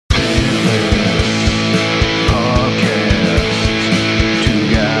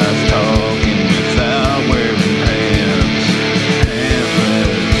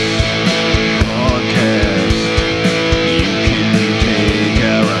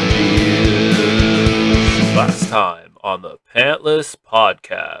on the Pantless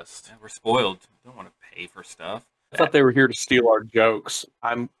Podcast. Yeah, we're spoiled. We don't want to pay for stuff. I thought they were here to steal our jokes.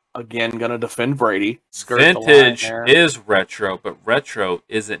 I'm again gonna defend Brady. Skirt the line Vintage there. is retro, but retro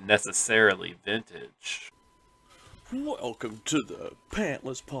isn't necessarily vintage. Welcome to the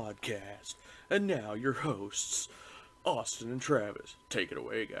Pantless Podcast. And now your hosts, Austin and Travis. Take it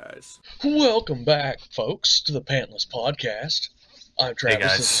away, guys. Welcome back, folks, to the Pantless Podcast. I'm Travis. Hey,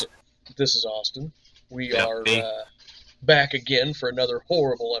 guys. This is Austin. We Yeah, are me. back again for another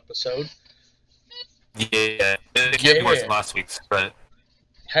horrible episode. Yeah, it can't be worse than last week's, but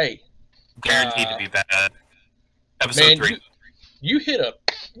Hey, guaranteed to be bad. Episode man, 3. you hit a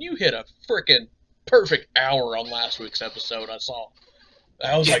freaking perfect hour on last week's episode. I saw.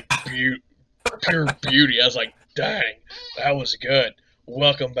 That was like pure beauty. I was like, dang, that was good.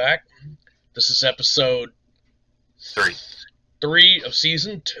 Welcome back. This is episode 3 of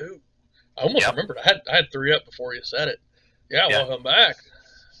season 2. I almost remembered. I had 3 up before you said it. Yeah. Welcome back.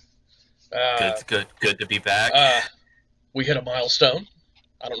 Good to be back. We hit a milestone.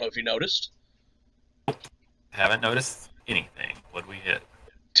 I don't know if you noticed. Haven't noticed anything. What'd we hit?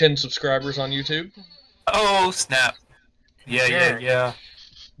 10 subscribers on YouTube. Oh, snap. Yeah.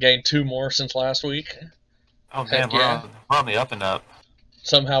 Gained 2 more since last week. Oh, man, Heck yeah. we're on the up and up.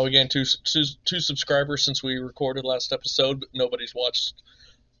 Somehow we gained two subscribers since we recorded last episode, but nobody's watched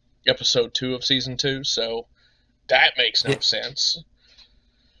episode 2 of season 2, so that makes no sense.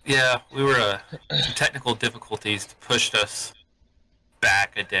 Yeah, we were some technical difficulties pushed us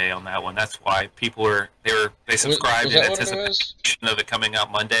back a day on that one. That's why people they subscribed Was in that what it was? anticipation of it coming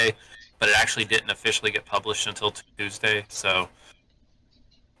out Monday, but it actually didn't officially get published until Tuesday. So,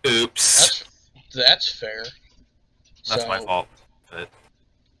 oops, That's fair. that's my fault. But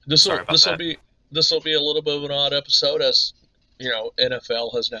This Sorry about will that. be a little bit of an odd episode, as you know,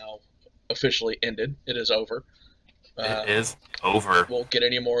 NFL has now officially ended. It is over. it is over. Won't get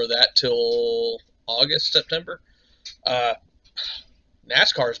any more of that till August, September.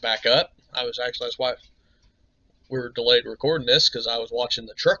 NASCAR's back up. That's why we were delayed recording this, because I was watching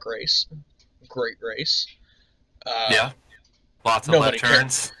the truck race. Great race. Yeah, lots of nobody left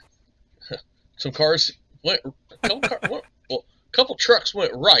turns. Some cars went. A couple trucks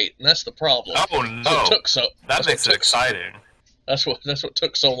went right, and that's the problem. Oh no, that makes it exciting. That's what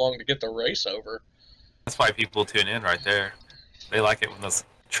took so long to get the race over. That's why people tune in right there. They like it when those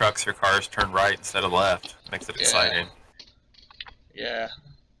trucks or cars turn right instead of left. It makes it exciting. Yeah.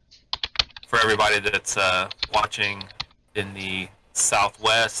 For everybody that's watching in the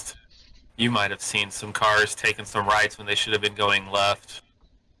Southwest, you might have seen some cars taking some rights when they should have been going left.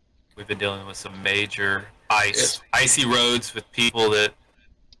 We've been dealing with some major icy roads with people that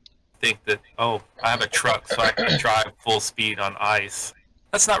think that, oh, I have a truck so I can drive full speed on ice.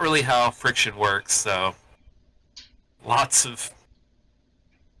 That's not really how friction works, so lots of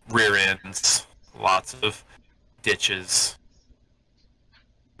rear ends, lots of ditches.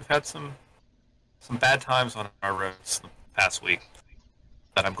 We've had some bad times on our roads the past week,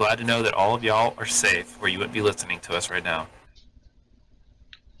 but I'm glad to know that all of y'all are safe, or you wouldn't be listening to us right now.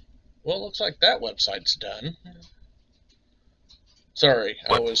 Well, it looks like that website's done. Sorry,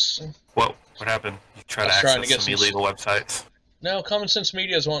 What happened? You try to I was trying to access get some some- illegal websites? No, Common Sense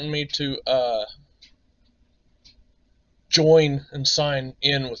Media is wanting me to join and sign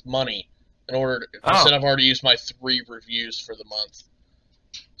in with money in order to. They said I've already used my 3 reviews for the month,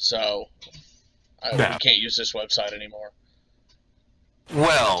 so we can't use this website anymore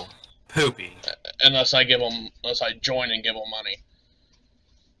Well, poopy. unless I join and give them money.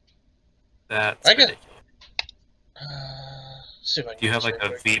 That's I guess- ridiculous. See if I can Do you do have this like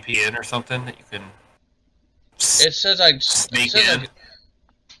real a quick. VPN or something that you can? It says I Sneak says in.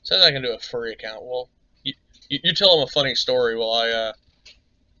 says I can do a free account. Well, you tell them a funny story while I.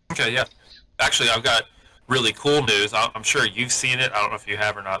 Okay, yeah. Actually, I've got really cool news. I'm sure you've seen it. I don't know if you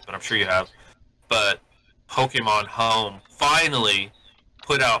have or not, but I'm sure you have. But Pokemon Home finally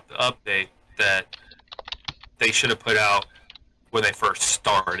put out the update that they should have put out when they first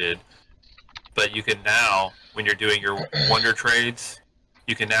started. But you can now, when you're doing your Wonder Trades,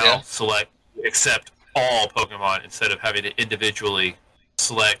 you can now accept all Pokemon instead of having to individually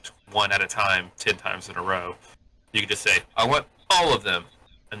select one at a time 10 times in a row. You can just say, I want all of them.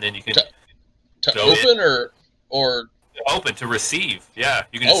 And then you can To Go open or open to receive. Yeah,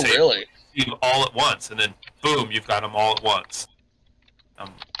 you can just say really? receive all at once, and then boom, you've got them all at once.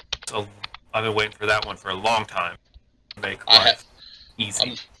 So I've been waiting for that one for a long time to make life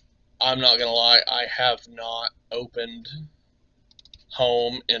easy. I'm not gonna lie, I have not opened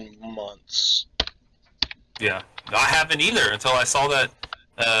Home in months. Yeah, I haven't either until I saw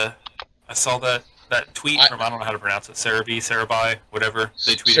that that tweet from, I don't know how to pronounce it, Sarabi, whatever.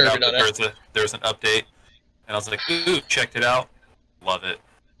 They tweeted out that there was an update, and I was like, ooh, checked it out. Love it.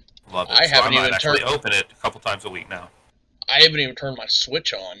 Love it. So I might actually open it a couple times a week now. I haven't even turned my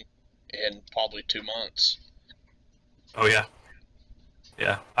Switch on in probably 2 months. Oh, yeah.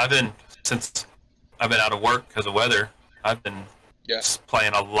 Yeah. Since I've been out of work because of weather, I've been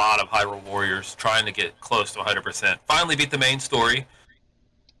playing a lot of Hyrule Warriors, trying to get close to 100%. Finally beat the main story.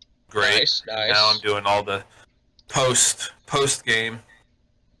 Great. Nice. Now I'm doing all the post game,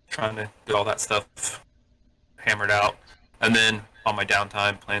 trying to get all that stuff hammered out. And then on my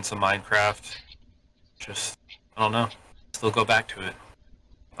downtime, playing some Minecraft. Just, I don't know. Still go back to it.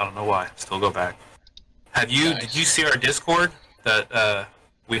 I don't know why. Still go back. Did you see our Discord that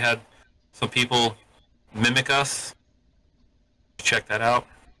we had some people mimic us? Check that out.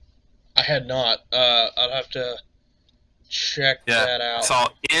 I had not. I'll have to check that out. So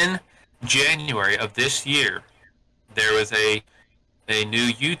in January of this year, there was a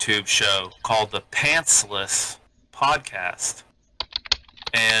new YouTube show called the Pantsless Podcast,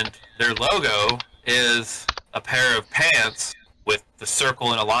 and their logo is a pair of pants with the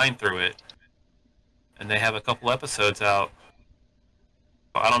circle and a line through it, and they have a couple episodes out.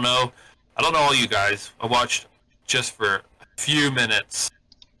 I don't know all you guys. I watched just for a few minutes.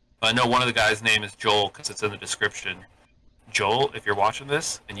 I know one of the guys' name is Joel because it's in the description. Joel, if you're watching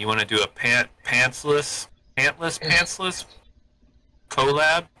this and you want to do a pantsless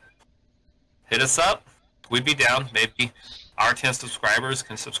collab, hit us up. We'd be down. Maybe our 10 subscribers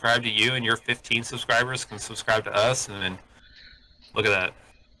can subscribe to you, and your 15 subscribers can subscribe to us, and then look at that.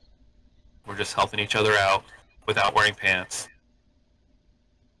 We're just helping each other out without wearing pants.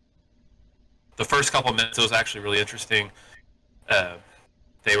 The first couple minutes, it was actually really interesting.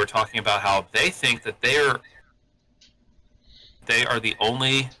 They were talking about how they think that they are the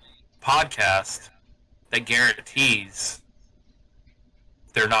only podcast that guarantees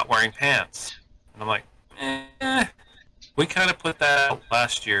they're not wearing pants. And I'm like, we kind of put that out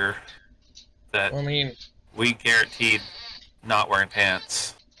last year that we guaranteed not wearing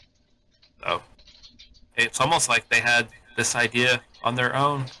pants. So it's almost like they had this idea on their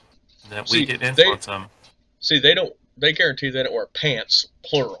own that we didn't influence them. See, they guarantee they don't wear pants,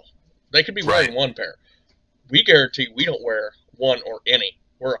 plural. They could be wearing one pair. We guarantee we don't wear one or any.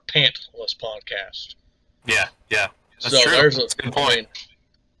 We're a pantless podcast. Yeah. That's so true. That's a good point.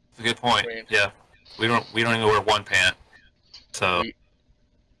 It's a good point. Yeah. We don't even wear one pant. So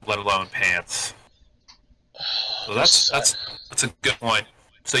let alone pants. So that's a good point.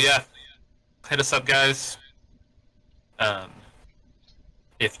 So yeah. Hit us up, guys.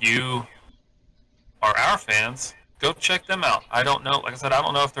 If you are our fans, go check them out. I don't know. Like I said, I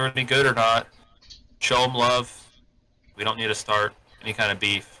don't know if they're any good or not. Show them love. We don't need to start any kind of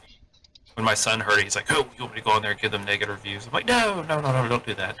beef. When my son heard it, he's like, "Oh, you want me to go on there and give them negative reviews?" I'm like, "No, don't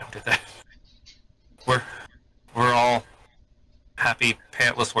do that. Don't do that. We're all happy,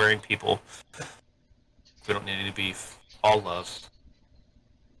 pantless wearing people. We don't need any beef. All love."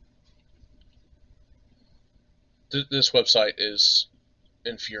 This website is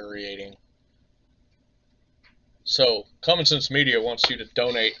infuriating. So, Common Sense Media wants you to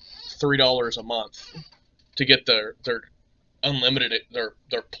donate $3 a month to get their unlimited their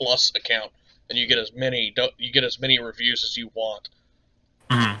plus account, and you get as many reviews as you want.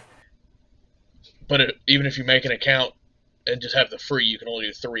 Mm-hmm. But even if you make an account and just have the free, you can only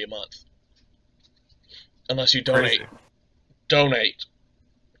do 3 a month, unless you donate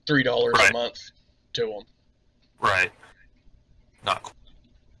 $3 a month to them. Right. Not cool.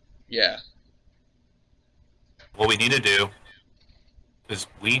 Yeah. What we need to do is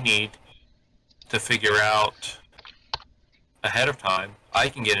we need to figure out ahead of time. I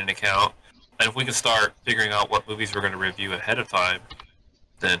can get an account, and if we can start figuring out what movies we're going to review ahead of time,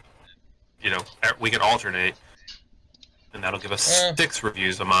 then, we can alternate, and that'll give us 6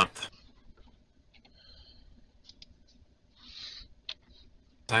 reviews a month.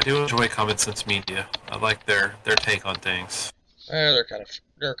 I do enjoy Common Sense Media. I like their take on things. They're kind of.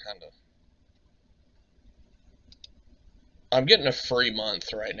 I'm getting a free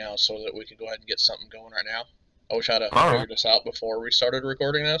month right now so that we can go ahead and get something going right now. I wish I'd have figured this out before we started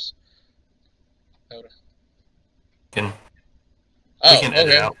recording this. We can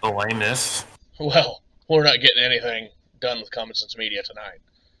edit out the lameness. Well, we're not getting anything done with Common Sense Media tonight.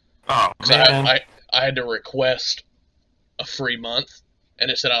 Oh, man. I had to request a free month, and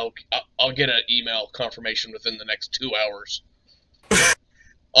it said I'll get an email confirmation within the next 2 hours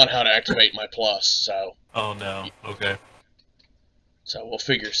on how to activate my plus. So. Oh no. Okay. So we'll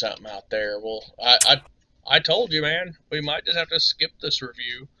figure something out there. I told you, man, we might just have to skip this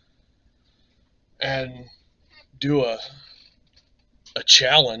review and do a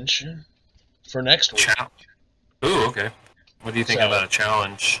challenge for next week. Ooh, okay. What do you think So- about a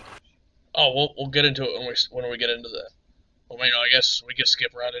challenge? Oh, we'll get into it when we get into the. Well, I guess we can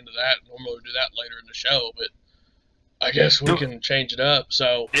skip right into that. Normally we do that later in the show, but I guess we can change it up.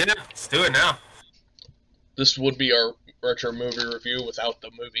 So Yeah, let's do it now. this would be our retro movie review without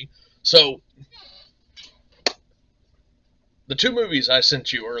the movie. So the two movies I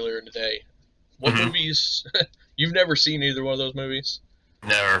sent you earlier in the day. What Mhm. movies? You've never seen either one of those movies?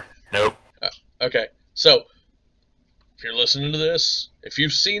 Never. Nope. Okay, so if you're listening to this, if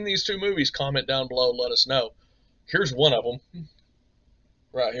you've seen these two movies, comment down below and let us know. Here's one of them,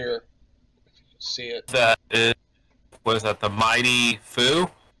 right here. If you can see it. That is, was that the Mighty Fu?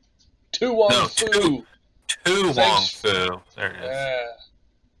 Tu Wong No, Fu. Tu Wong Thanks. Fu. There it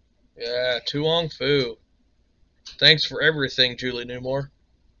is. Yeah, Tu Wong Fu. Thanks for everything, Julie Newmar.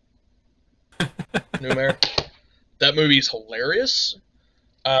 That movie's hilarious.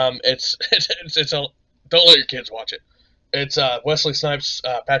 It's a, don't let your kids watch it. It's Wesley Snipes,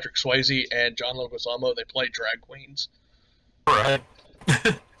 Patrick Swayze, and John Leguizamo. They play drag queens. Right.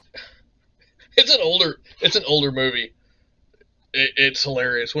 It's an older movie. It's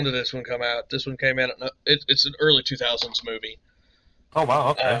hilarious. When did this one come out? This one came out. It's an early 2000s movie. Oh wow.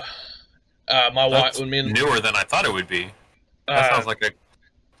 Okay. My wife, That's when me and newer than I thought it would be. That sounds like a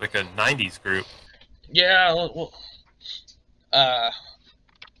 '90s group. yeah, well,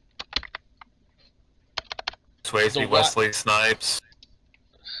 Swayze, The Wesley Snipes.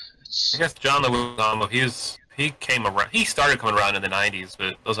 I guess John Leguizamo. He came around. He started coming around in the '90s,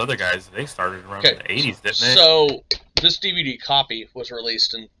 but those other guys they started around in the '80s, didn't they? So this DVD copy was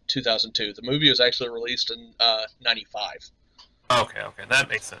released in 2002. The movie was actually released in '95. Okay, that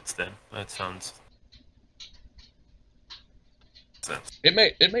makes sense then. That sounds sense. It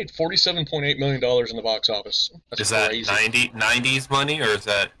made $47.8 million in the box office. That's Is that crazy. 90s money, or is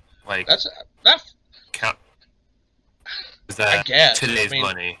that like That count? Is I that guess. today's I mean,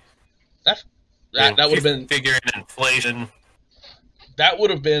 money? that would have been figuring inflation. that would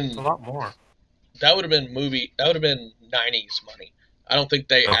have It's been a lot more. that would have been 90s money. I don't think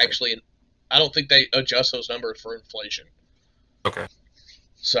they Okay. I don't think they adjust those numbers for inflation. Okay.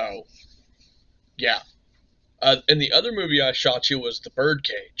 So, yeah. And the other movie I shot you was The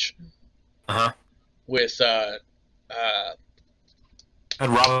Birdcage Uh-huh. with And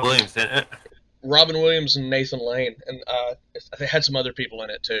Robin Williams, didn't it? Robin Williams and Nathan Lane, and they had some other people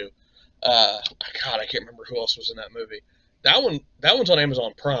in it too. God, I can't remember who else was in that movie. That one's on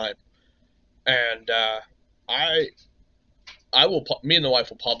Amazon Prime, and me and the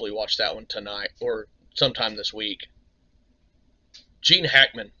wife will probably watch that one tonight or sometime this week. Gene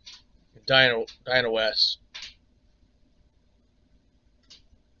Hackman, Diana West.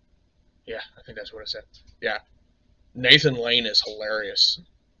 Yeah, I think that's what I said. Yeah, Nathan Lane is hilarious.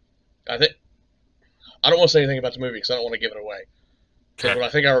 I don't want to say anything about the movie because I don't want to give it away. Because Okay. when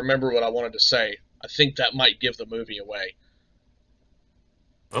I think I remember what I wanted to say, I think that might give the movie away.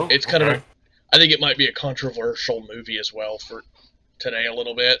 Oh, It's kind okay. of I think it might be a controversial movie as well for today a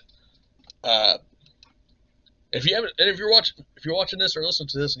little bit. If you're watching this or listening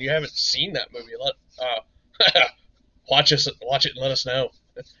to this and you haven't seen that movie, watch it and let us know.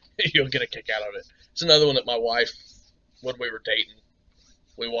 You'll get a kick out of it. It's another one that my wife, when we were dating,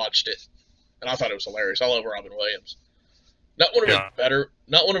 we watched it, and I thought it was hilarious. I love Robin Williams. Not one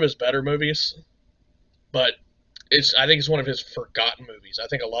of his better movies, but I think it's one of his forgotten movies. I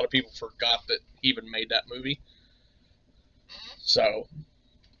think a lot of people forgot that he even made that movie. So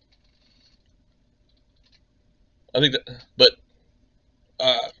I think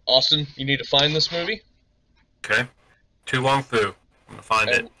Austin, you need to find this movie Okay. Tu Wong Fu. I'm gonna find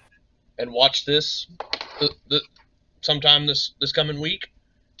it. and watch this sometime this coming week,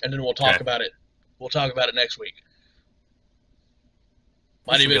 and then we'll talk Okay. about it. We'll talk about it next week.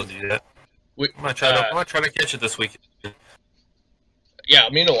 I Might should be even able to do that. we, I'm gonna try to catch it this week. yeah,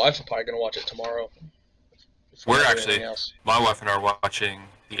 me and the wife are probably gonna watch it tomorrow. If we We're don't do actually- anything else. My wife and I are watching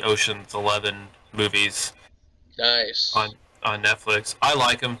the Ocean's 11 movies Nice. on Netflix. I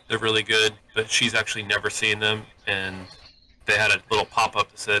like them; they're really good. But she's actually never seen them, and they had a little pop-up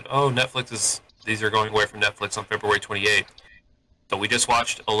that said, "Oh, these are going away from Netflix on February 28th." So we just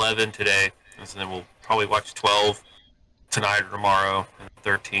watched 11 today, and then we'll probably watch 12 tonight or tomorrow, and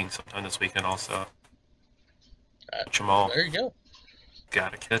 13 sometime this weekend also. Catch them all. There you go.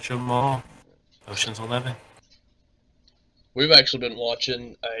 Gotta catch them all. Ocean's 11. We've actually been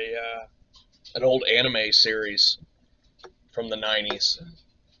watching an old anime series from the 90s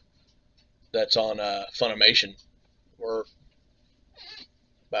that's on Funimation. We're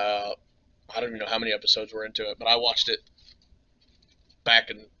about, I don't even know how many episodes were into it, but I watched it back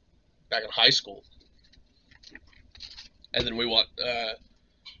in high school. And then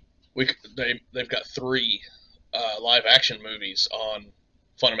they've got 3 live action movies on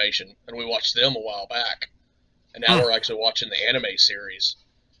Funimation, and we watched them a while back. And now we're actually watching the anime series.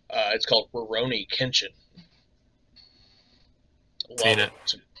 It's called Rurouni Kenshin. Seen it.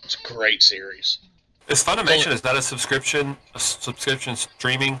 It's a great series. Is Funimation, is that a subscription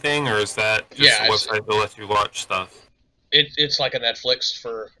streaming thing, or is that just a website that lets you watch stuff? It's like a Netflix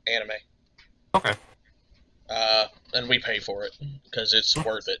for anime. Okay. And we pay for it because it's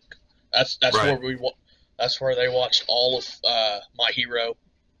worth it. That's Right. that's where they watched all of My Hero,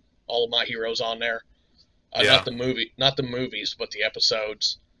 all of My Heroes on there. Yeah. Not the movies, but the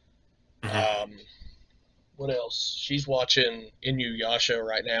episodes. Mhm. What else? She's watching Inuyasha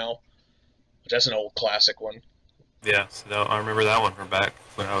right now. That's an old classic one. Yeah, so I remember that one from back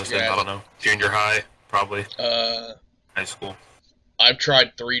when I was in, Yeah. I don't know, junior high, probably, Uh, high school. I've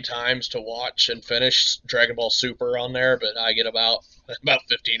tried 3 times to watch and finish Dragon Ball Super on there, but I get about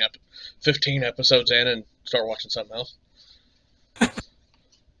 15 episodes in and start watching something else.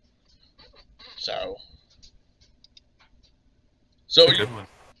 So That's a you good one.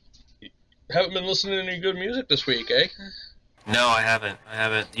 haven't been listening to any good music this week, eh? No, I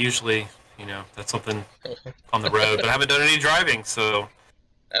haven't. Usually, that's something on the road, but I haven't done any driving, so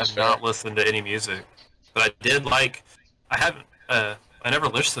That's I've fair. not listened to any music. But I did I haven't, I never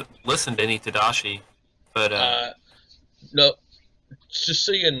listened to any Tadashi, but, No, just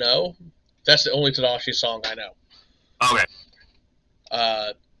so you know, that's the only Tadashi song I know. okay.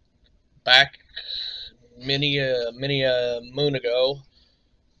 Back many a moon ago,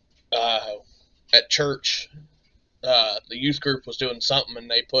 at church, the youth group was doing something, and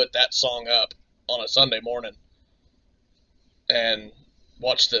they put that song up on a Sunday morning, and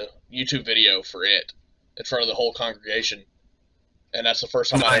watched the YouTube video for it in front of the whole congregation, and that's the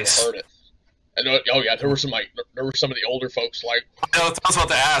first time Nice. I ever heard it. And oh yeah, there were some of the older folks like. I was about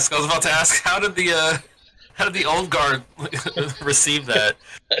to ask. How did the old guard receive that?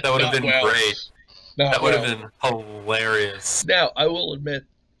 That would have been great. That would have been hilarious. Now, I will admit,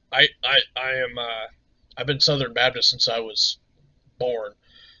 I am I've been Southern Baptist since I was born,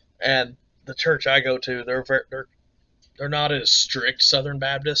 and the church I go to, they're not as strict Southern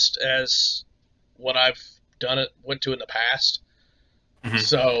Baptist as what I've went to in the past. Mhm.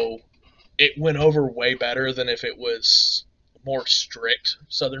 So it went over way better than if it was more strict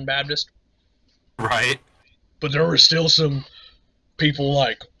Southern Baptist. Right? But there were still some people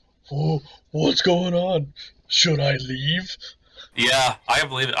like, "Oh, what's going on? Should I leave?" Yeah, I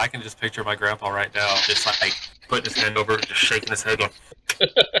believe it. I can just picture my grandpa right now, just like putting his hand over, just shaking his head, going,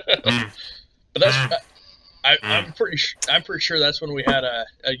 But that's I'm pretty sure that's when we had a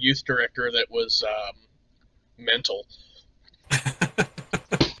youth director that was mental.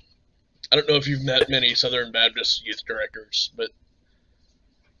 I don't know if you've met many Southern Baptist youth directors, but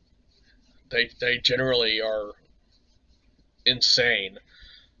they generally are insane.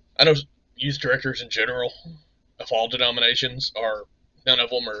 I know youth directors in general, of all denominations, none of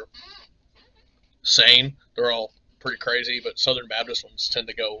them are sane. They're all pretty crazy, but Southern Baptist ones tend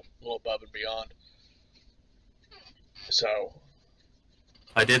to go a little above and beyond. So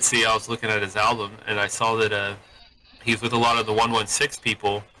I did see, I was looking at his album, and I saw that he's with a lot of the 116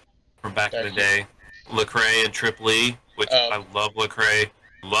 people from back in the day. Lecrae and Trip Lee, which I love Lecrae,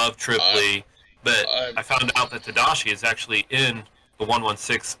 love Trip Lee, but I found out that Tadashi is actually in the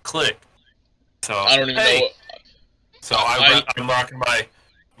 116 clique. So I don't even know what... So I'm rocking my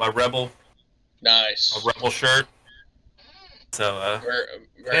Rebel shirt. So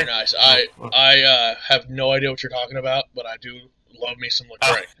very nice. I have no idea what you're talking about, but I do love me some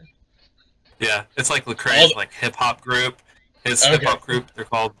Lecrae. Yeah, it's like Lecrae's like hip hop group. His hip hop group, they're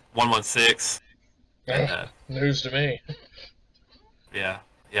called 116. News to me. Yeah,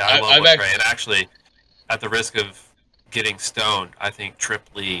 I love Lecrae. And actually, at the risk of getting stoned, I think Trip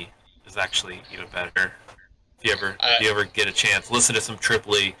Lee is actually even better. If you ever get a chance, listen to some Trip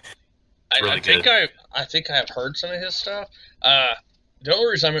Lee. Really good. I think I have heard some of his stuff. The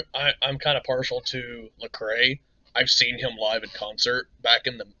only reason I'm kind of partial to Lecrae, I've seen him live in concert back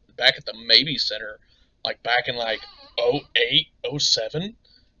at the Maybe Center, like back in like 08, 07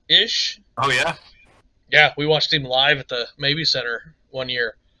 ish. Oh yeah. Yeah, we watched him live at the Maybe Center one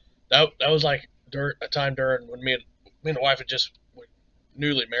year. That was like a time during when me and the wife had just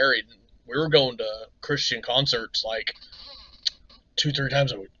newly married. And we were going to Christian concerts like 2-3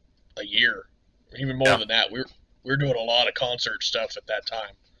 times a year, even more than that. We were doing a lot of concert stuff at that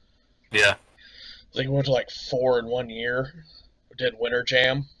time. Yeah. I think we went to like 4 in 1 year. We did Winter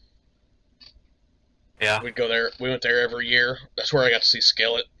Jam. Yeah. We'd go there. We went there every year. That's where I got to see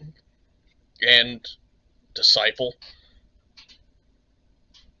Skillet and Disciple.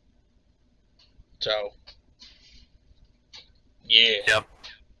 So, yeah.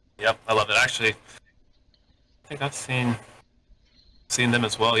 Yep. I love it. Actually, I think I've seen them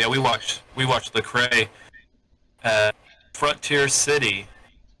as well. Yeah, we watched Lecrae at Frontier City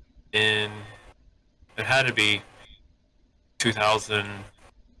in, it had to be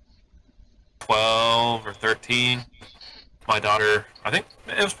 2012 or 13. My daughter, I think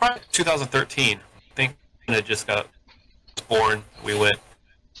it was probably 2013. I think when it just got born. We went,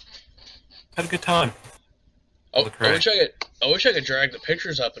 had a good time. Oh, I wish I could drag the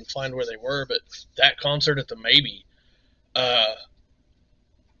pictures up and find where they were, but that concert at the Maybe,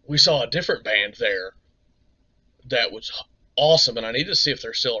 we saw a different band there that was awesome, and I need to see if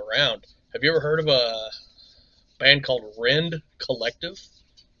they're still around. Have you ever heard of a band called Rend Collective?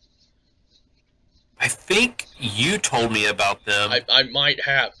 I think you told me about them, I might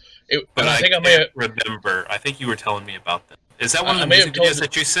have. but I think I can't may have, remember. I think you were telling me about them. Is that one I of the may have music told videos you-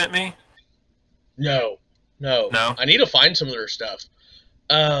 that you sent me? No. No? I need to find some of their stuff.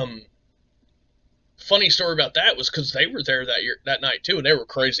 Funny story about that was because they were there that night too, and they were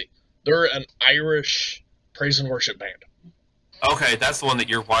crazy. They're an Irish praise and worship band. Okay, that's the one that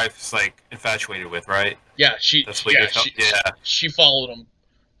your wife's like infatuated with, right? Yeah, That's what you're telling. Yeah. she followed them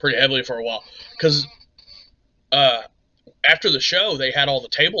pretty heavily for a while because after the show they had all the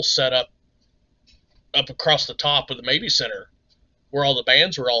tables set up across the top of the Maybe Center where all the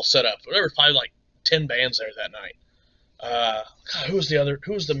bands were all set up. There was probably like 10 bands there that night. God, who was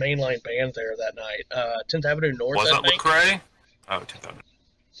the mainline band there that night? 10th Avenue North, Was I that think. Lecrae? Oh, 2000.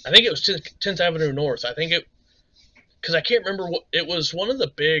 I think it was 10th Avenue North. I think because I can't remember what it was. One of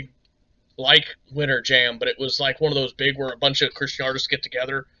the big, like Winter Jam, but it was like one of those big where a bunch of Christian artists get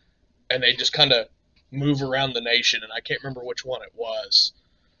together and they just kind of move around the nation. And I can't remember which one it was.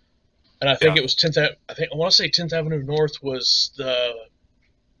 And I think it was 10th. I want to say 10th Avenue North was the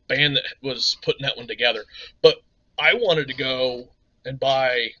band that was putting that one together. But I wanted to go and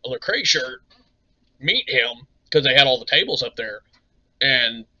buy a Lecrae shirt, meet him because they had all the tables up there,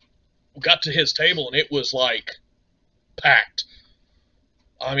 and got to his table and it was like packed.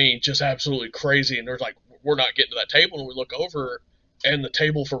 I mean, just absolutely crazy. And there's like, we're not getting to that table, and we look over, and the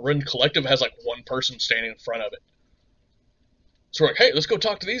table for Rend Collective has like one person standing in front of it. So we're like, hey, let's go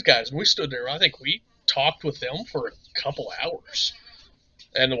talk to these guys. And we stood there. I think we talked with them for a couple hours.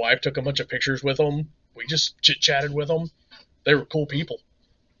 And the wife took a bunch of pictures with them. We just chit-chatted with them. They were cool people.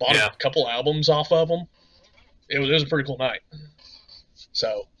 Bought a couple albums off of them. It was a pretty cool night.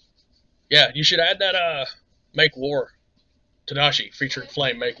 So, yeah, you should add that Make War. Tadashi featuring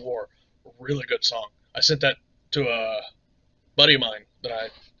Flame, Make War. Really good song. I sent that to a buddy of mine that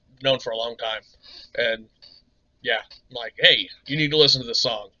I've known for a long time. And, yeah, I'm like, hey, you need to listen to this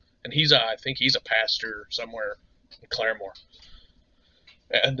song. And I think he's a pastor somewhere in Claremore.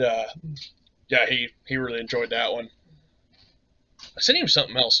 And, yeah, he really enjoyed that one. I sent him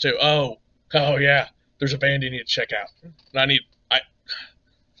something else, too. Oh, yeah. There's a band you need to check out. And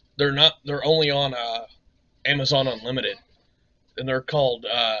they're only on Amazon Unlimited. And they're called,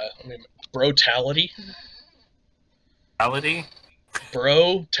 Brotality.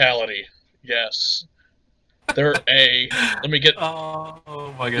 Brotality. Yes. They're let me get...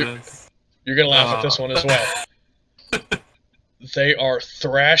 Oh my goodness. You're going to laugh at this one as well. They are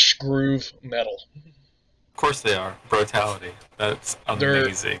thrash groove metal. Of course they are. Brutality. That's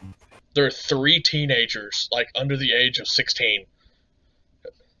amazing. They're 3 teenagers, like under the age of 16.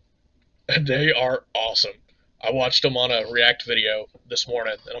 And they are awesome. I watched them on a React video this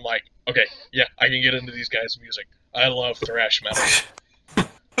morning, and I'm like, okay, yeah, I can get into these guys' music. I love thrash metal.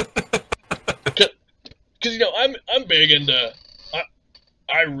 Because, I'm big into...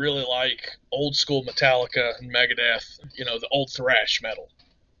 I really like old school Metallica and Megadeth, the old thrash metal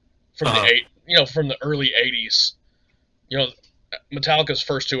from from the early 80s. Metallica's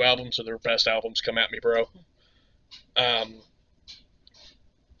first 2 albums are their best albums. Come at me, bro.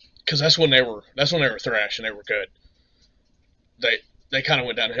 Because that's when they were thrash and they were good. They kind of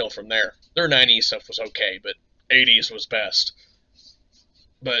went downhill from there. Their 90s stuff was okay, but 80s was best.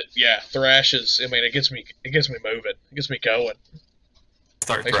 But yeah, thrash is. I mean, it gets me moving. It gets me going.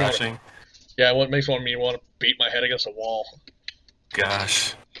 Start thrashing. What makes me want to beat my head against a wall.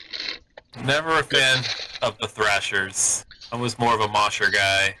 Gosh. Never a fan of the thrashers. I was more of a mosher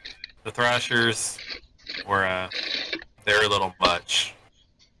guy. The thrashers were, they're a little much.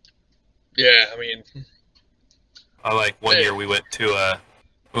 Yeah, I mean... I like one year we went to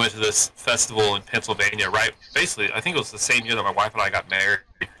this festival in Pennsylvania, right? Basically, I think it was the same year that my wife and I got married.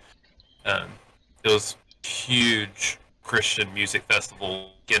 it was a huge Christian music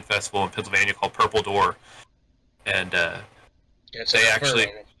festival, weekend festival in Pennsylvania called Purple Door, and Yes, they I've heard actually of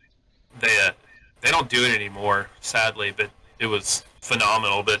 'em. they don't do it anymore, sadly, but it was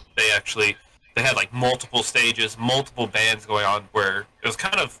phenomenal. But they had like multiple stages, multiple bands going on, where it was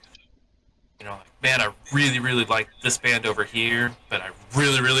kind of, like, man, I really, really like this band over here, but I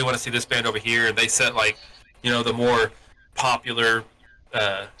really, really want to see this band over here. And they set like, the more popular,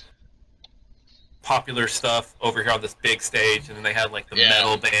 uh, popular stuff over here on this big stage, and then they had like the Yeah.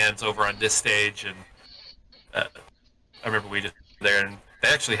 metal bands over on this stage. And I remember we just there, and they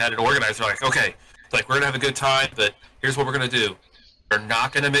actually had it organized. They're like, okay, it's like we're gonna have a good time, but here's what we're gonna do. We're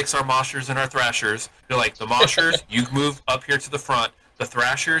not gonna mix our moshers and our thrashers. They're like, the moshers, you move up here to the front. The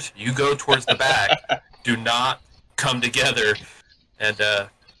thrashers, you go towards the back. Do not come together. And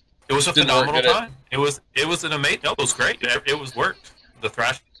it was a Didn't work, phenomenal did it? time. It was an amazing. No, it was great. It was worked. The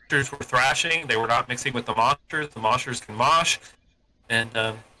thrashers were thrashing. They were not mixing with the moshers. The moshers can mosh, and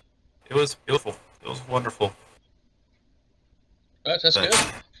it was beautiful. It was wonderful. That's But,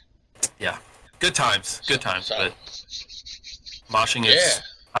 good. yeah, good times. Good times. So- But moshing Yeah. is.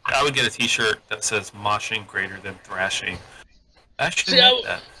 I would get a T-shirt that says "moshing greater than thrashing." I should See, make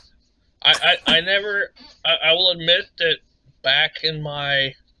that. I never. I will admit that back in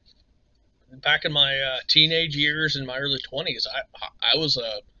my teenage years, in my early 20s,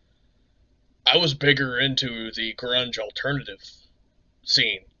 I was bigger into the grunge alternative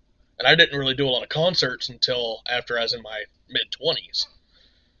scene, and I didn't really do a lot of concerts until after I was in my mid-20s.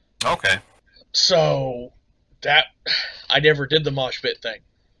 Okay. So that I never did the mosh pit thing.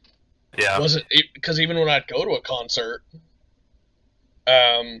 Yeah. Wasn't because even when I'd go to a concert,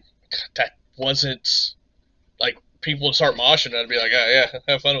 that wasn't like people would start moshing. I'd be like, oh, yeah,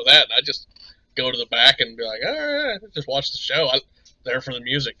 have fun with that. And I'd just go to the back and be like, all right, just watch the show. I'm there for the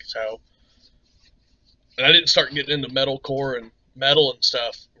music. So, and I didn't start getting into metalcore and metal and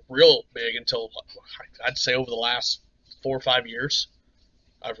stuff real big until I'd say over the last 4 or 5 years.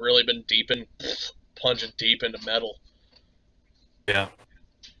 I've really been plunging deep into metal. Yeah.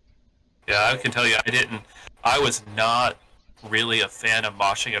 Yeah, I can tell you, I was not really a fan of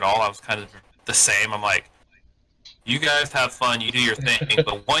moshing at all. I was kind of the same. I'm like, you guys have fun, you do your thing.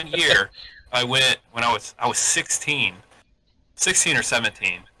 But one year, I went when I was 16 or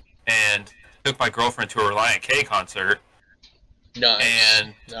 17, and took my girlfriend to a Reliant K concert. Nice.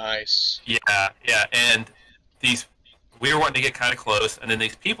 And Nice. yeah, and we were wanting to get kind of close, and then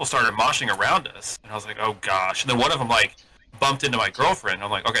these people started moshing around us, and I was like, oh gosh. And then one of them like bumped into my girlfriend. I'm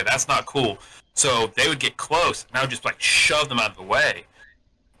like, okay, that's not cool. So they would get close, and I would just like shove them out of the way.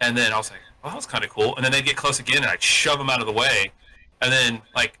 And then I was like, well, that was kind of cool. And then they'd get close again, and I'd shove them out of the way. And then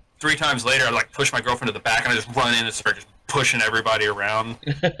like 3 times later, I'd like push my girlfriend to the back, and I just run in and start just pushing everybody around.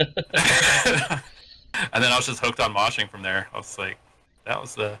 And then I was just hooked on moshing from there. I was like, it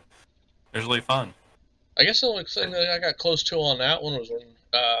was really fun. I guess the only thing that I got close to on that one was when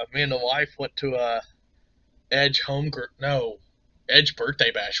me and the wife went to a Edge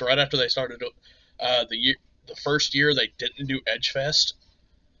birthday bash right after they started the first year they didn't do Edge Fest.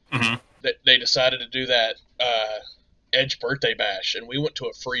 Mm-hmm. They decided to do that Edge birthday bash, and we went to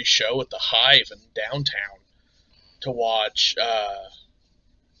a free show at the Hive in downtown to watch.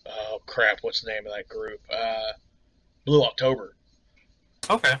 Oh crap! What's the name of that group? Blue October.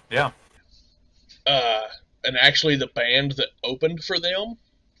 Okay, yeah. And actually, the band that opened for them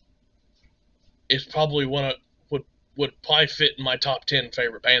is probably would probably fit in my top 10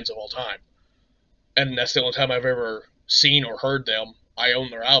 favorite bands of all time. And that's the only time I've ever seen or heard them. I own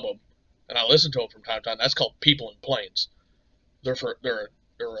their album, and I listen to them from time to time. That's called People in Planes. They're from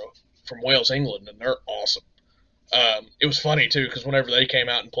Wales, England, and they're awesome. It was funny too because whenever they came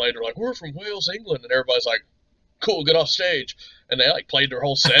out and played, they're like, "We're from Wales, England," and everybody's like, "Cool, get off stage." And they like played their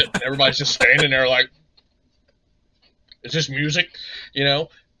whole set, and everybody's just standing there like, "Is this music?" You know?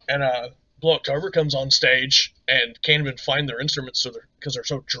 And Blue October comes on stage and can't even find their instruments because they're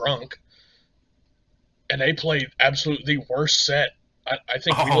so drunk, and they played absolutely the worst set. I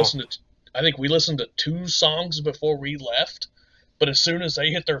think we listened to 2 songs before we left, but as soon as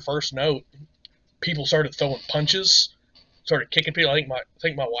they hit their first note, people started throwing punches, started kicking people. I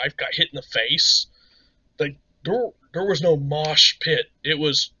think my wife got hit in the face. Like there was no mosh pit. It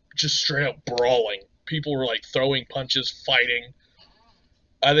was just straight up brawling. People were like throwing punches, fighting.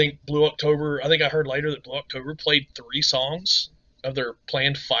 I think I heard later that Blue October played 3 songs of their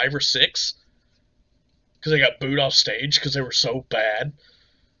planned 5 or 6 because they got booed off stage because they were so bad.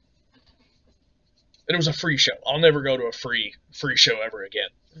 And it was a free show. I'll never go to a free show ever again.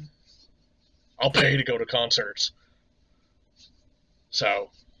 I'll pay to go to concerts.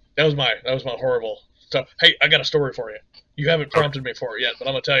 So, That was my horrible stuff. Hey, I got a story for you. You haven't prompted me for it yet, but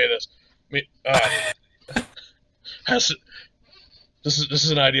I'm gonna tell you this. This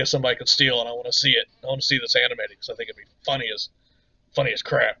is an idea somebody could steal, and I want to see it. I want to see this animated because I think it'd be funny as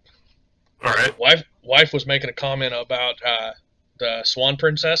crap. All right. Wife was making a comment about the Swan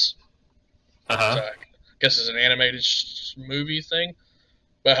Princess. Uh-huh. So I guess it's an animated movie thing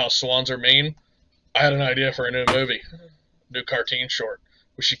about how swans are mean. I had an idea for a new movie, new cartoon short.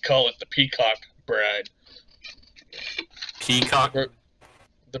 We should call it The Peacock Bride. Peacock?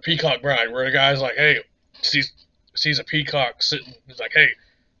 The Peacock Bride, where the guy's like, hey, sees a peacock sitting. He's like, hey,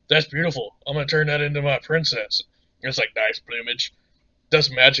 that's beautiful. I'm going to turn that into my princess. And it's like nice plumage. Does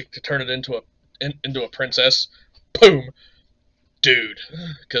magic to turn it into a princess. Boom. Dude.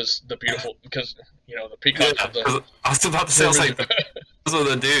 Because the peacocks Yeah, are the... I was about to say, I was like, those are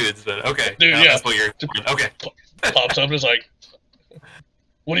the dudes, but okay. Dude, Now yeah. That's what you're okay. Pops up and is like,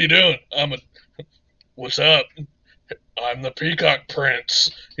 what are you doing? What's up? I'm the Peacock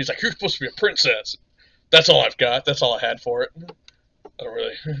Prince. He's like, you're supposed to be a princess. That's all I've got. That's all I had for it.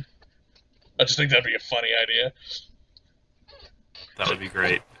 I just think that'd be a funny idea. That would be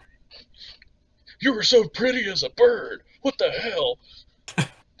great. You were so pretty as a bird. What the hell?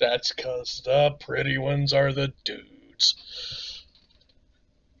 That's because the pretty ones are the dudes.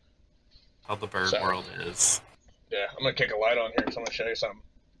 How the bird world is. Yeah, I'm going to kick a light on here because I'm going to show you something.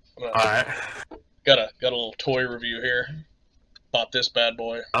 Alright. Got a little toy review here. Bought this bad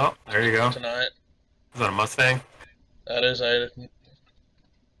boy Oh, there you go. tonight. Is that a Mustang? That is a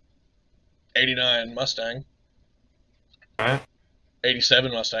 89 Mustang. Alright.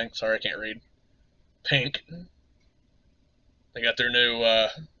 87 Mustang. Sorry, I can't read. Pink. They got their new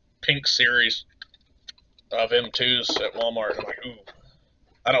pink series of M2s at Walmart. I'm like, ooh.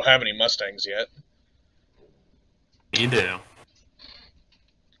 I don't have any Mustangs yet. You do.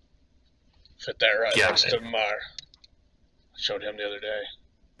 Fit that right Yeah, next to my... I showed him the other day.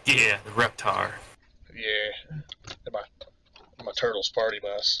 Yeah, the Reptar. Yeah. In my Turtles party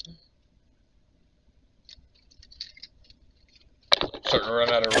bus. Starting to run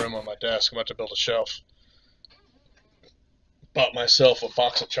out of room on my desk. I'm about to build a shelf. Bought myself a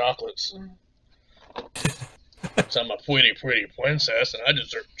box of chocolates. So I'm a pretty princess, and I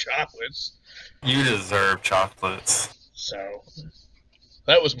deserve chocolates. You deserve chocolates. So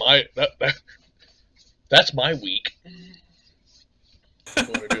that was my that's my week.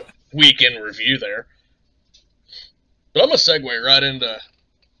 What do we do? Weekend review there. But I'm gonna segue right into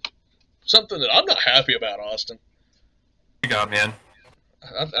something that I'm not happy about, Austin. You got, man.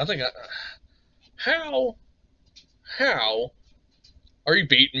 I think how are you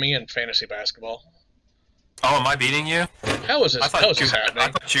beating me in fantasy basketball? Oh, am I beating you? How is this? How is this I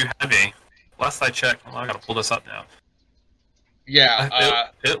happening? thought you had me. Last I checked, I gotta pull this up now. Yeah.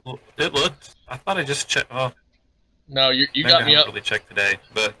 It looked. I thought I just checked. Oh, No, you maybe got I me haven't up. really checked today,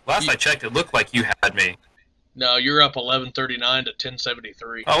 but last I checked, it looked like you had me. No, you're up 1139 to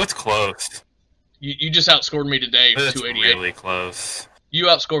 1073. Oh, it's close. You just outscored me today, It's 288. really close. You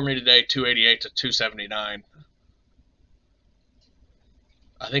outscored me today, 288 to 279.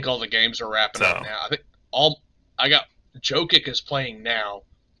 I think all the games are wrapping up now. I got Jokic is playing now.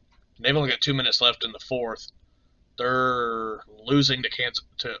 They've only got 2 minutes left in the fourth. They're losing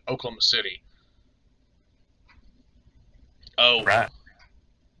to Oklahoma City. Oh, Right.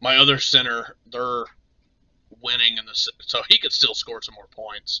 my other center, they're winning so he could still score some more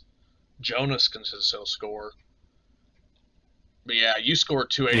points. Jonas can still score. But yeah, you scored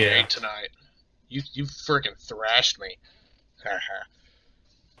 288 tonight. You freaking thrashed me.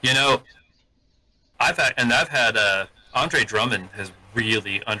 You know, I've had Andre Drummond has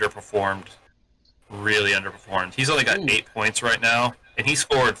really underperformed. Really underperformed. He's only got 8 points right now, and he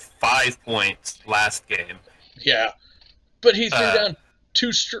scored 5 points last game. Yeah, but he threw down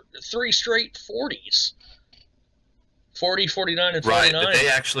 3 straight 40s. 40, 49, and 49. Right, but they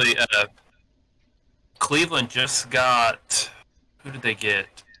actually Cleveland just got, who did they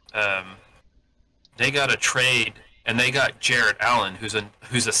get? They got a trade, and they got Jarrett Allen, who's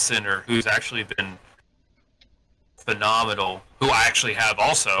a center, who's actually been phenomenal, who I actually have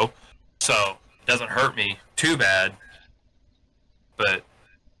also, so it doesn't hurt me too bad. But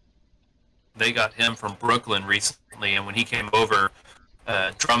they got him from Brooklyn recently, and when he came over,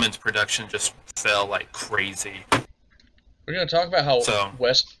 Drummond's production just fell like crazy. We're gonna talk about how So-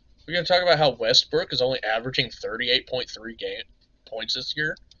 We're gonna talk about how Westbrook is only averaging 38.3 points this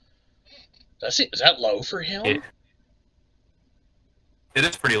year. Is that low for him? It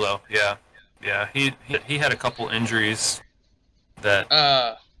is pretty low. Yeah. He had a couple injuries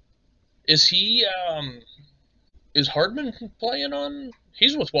that. Is he Is Hardman playing on?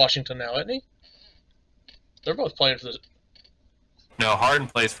 He's with Washington now, isn't he? They're both playing for the. No, Harden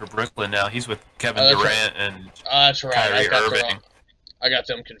plays for Brooklyn now. He's with Kevin That's Durant and That's right. Kyrie Irving. I got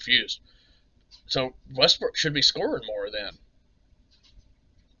them confused. So Westbrook should be scoring more then.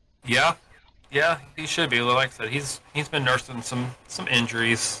 Yeah, he should be. Like I said, he's been nursing some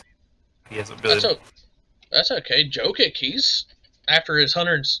injuries. He hasn't been. That's okay. Jokic, he's after his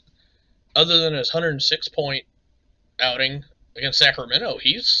other than his 106-point outing against Sacramento,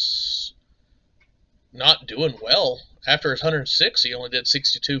 he's not doing well. After his 106, he only did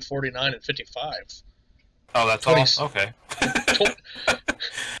 62, 49, and 55. Oh, that's all? Okay.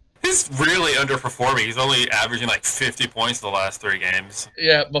 He's really underperforming. He's only averaging like 50 points the last 3 games.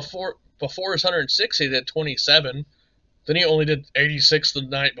 Yeah, before his 106, he did 27. Then he only did 86 the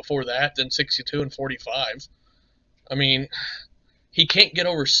night before that, then 62 and 45. I mean, he can't get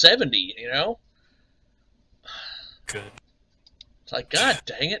over 70, you know? Good. It's like, God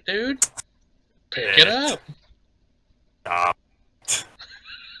dang it, dude. Pick it up. Stop.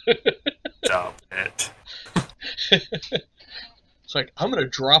 Stop it. It's like, I'm going to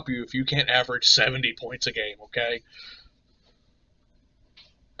drop you if you can't average 70 points a game, okay?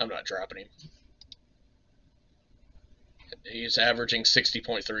 I'm not dropping him. He's averaging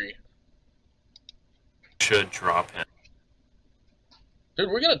 60.3. Should drop him. Dude,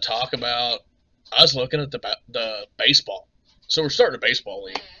 we're going to talk about... I was looking at the baseball. So we're starting a baseball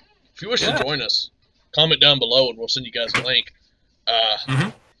league. If you wish to join us, comment down below and we'll send you guys a link.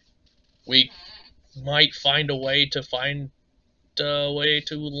 We might find a way to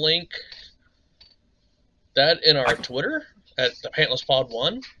link that in our Twitter at the Pantless Pod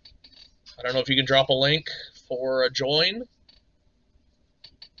 1. I don't know if you can drop a link for a join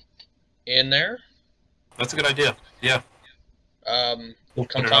in there. That's a good idea. Yeah. We'll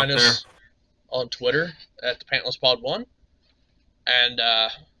come find us on Twitter at the Pantless Pod 1. And,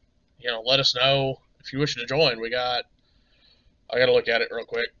 let us know if you wish to join. I got to look at it real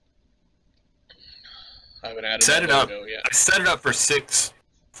quick. I haven't added Set it up. Yet. I set it up for 6.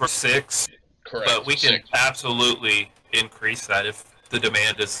 Correct. But we can 6. absolutely increase that if the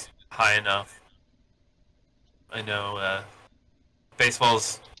demand is high enough. I know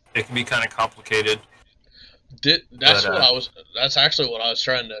it can be kind of complicated. That's actually what I was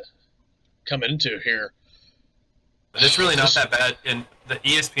trying to come into here. But it's really not that bad. In the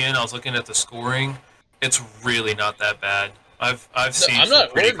ESPN, I was looking at the scoring. It's really not that bad. I've seen some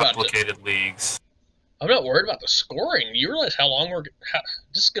pretty complicated leagues. I'm not worried about the scoring. You realize how long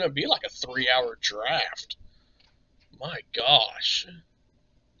this is going to be like a 3-hour draft. My gosh.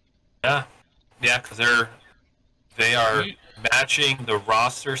 Yeah, because they are matching the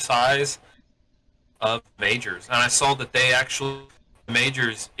roster size of majors, and I saw that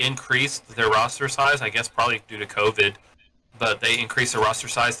majors increased their roster size. I guess probably due to COVID, but they increased their roster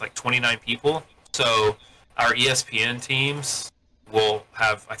size to like 29 people. So our ESPN teams will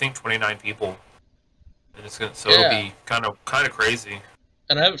have, I think, 29 people. And it'll be kind of crazy.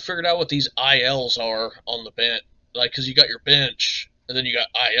 And I haven't figured out what these ILs are on the bench. Like, because you got your bench, and then you got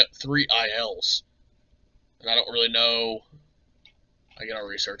 3 ILs. And I don't really know. I gotta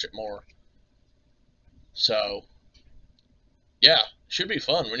research it more. So, yeah, should be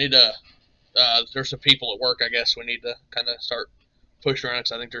fun. We need to. There's some people at work, I guess, we need to kind of start pushing around.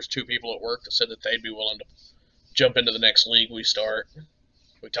 Because I think there's 2 people at work that said that they'd be willing to jump into the next league we start.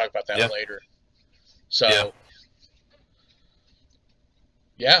 We talk about that later. So,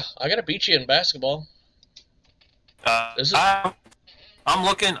 yeah, I gotta beat you in basketball. I'm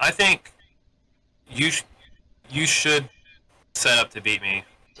looking. I think you should set up to beat me.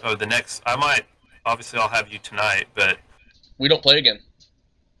 Oh, the next. Obviously, I'll have you tonight, but we don't play again.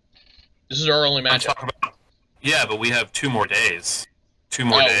 This is our only matchup. Yeah, but we have 2 more days. 2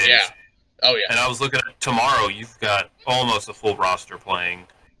 more days. Yeah. Oh yeah. And I was looking at tomorrow. You've got almost a full roster playing.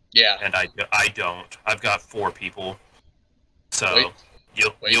 Yeah. And I don't. I've got 4 people. So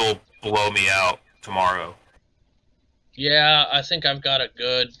you'll blow me out tomorrow. Yeah, I think I've got a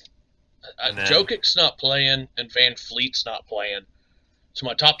good. Jokic's not playing, and Van Fleet's not playing. So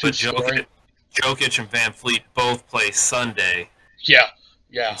my top 2 scoring. Jokic and Van Fleet both play Sunday. Yeah.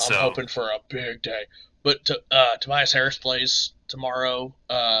 I'm hoping for a big day. But Tobias Harris plays tomorrow.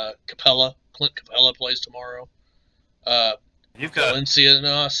 Clint Capella plays tomorrow. You've got Valencia.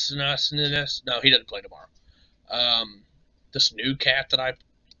 No, he doesn't play tomorrow. This new cat that I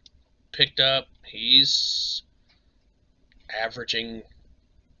picked up, he's averaging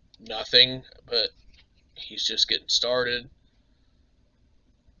nothing, but he's just getting started.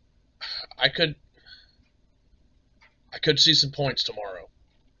 I could see some points tomorrow.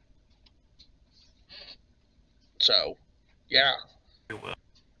 So, yeah, We will.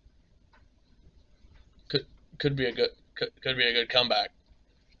 could be a good comeback,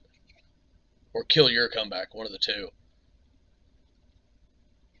 or kill your comeback. One of the two.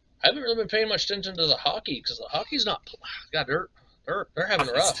 I haven't really been paying much attention to the hockey because the hockey's not. God, they're having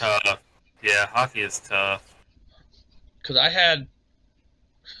a Hockey's rough. tough. Yeah, hockey is tough. Because I had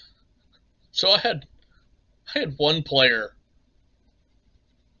one player.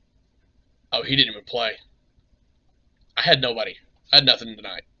 Oh, he didn't even play. I had nobody. I had nothing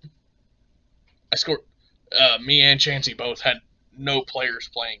tonight. I scored. Me and Chansey both had no players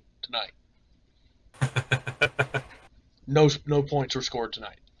playing tonight. No points were scored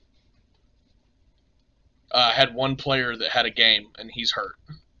tonight. I had one player that had a game, and he's hurt.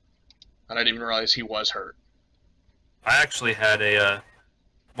 And I didn't even realize he was hurt. I actually had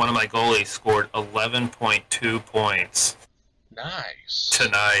one of my goalies scored 11.2 points Nice.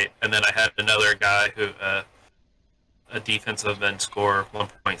 tonight, and then I had another guy who a defensive end score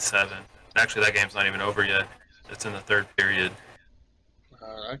 1.7. Actually, that game's not even over yet. It's in the third period.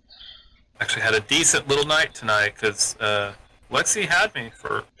 All right. Actually, had a decent little night tonight because Lexi had me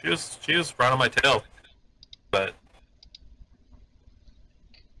for she was right on my tail, but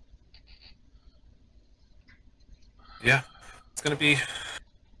yeah, it's gonna be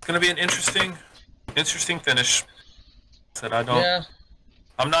an interesting finish. Said I don't. Yeah.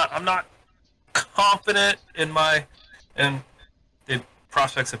 I'm not confident in the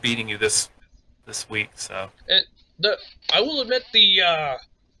prospects of beating you this week. So I will admit the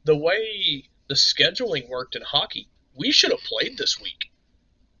way the scheduling worked in hockey, we should have played this week.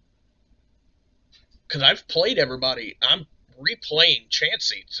 Because I've played everybody. I'm replaying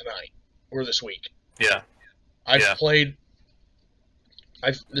Chansey tonight or this week. yeah, I've Yeah. played.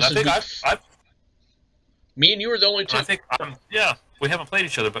 Me and you are the only two. I think we haven't played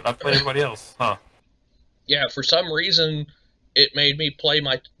each other, but I've played everybody else, huh? Yeah, for some reason, it made me play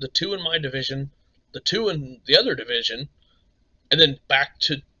the two in my division, the two in the other division, and then back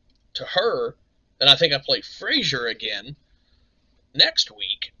to her. Then I think I play Frazier again next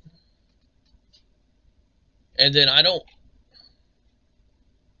week. And then I don't.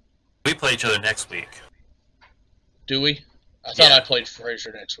 We play each other next week. Do we? I thought Yeah. I played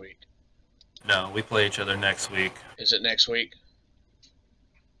Frazier next week. No, we play each other next week. Is it next week?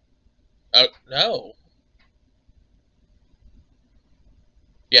 Oh, no.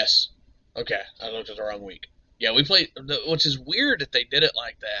 Yes. Okay, I looked at the wrong week. Yeah, we played, which is weird that they did it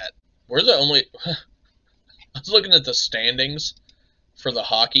like that. We're the only. I was looking at the standings for the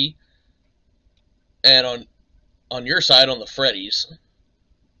hockey, and on your side, on the Freddies,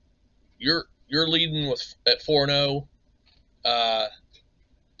 you're leading at 4-0. The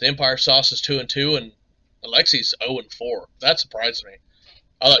Empire Sauce is 2-2, and Alexi's 0-4. That surprised me.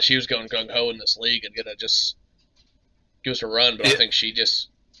 I thought she was going gung ho in this league and gonna just give us a run, but Yeah. I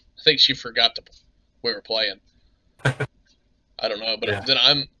think she forgot we were playing. I don't know, but Yeah. then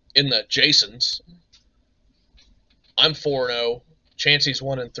I'm in the Jasons. I'm 4-0. Chansey's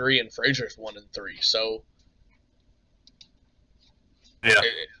 1-3, and Frazier's 1-3. So Yeah,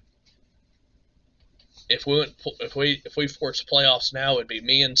 if we force playoffs now, it'd be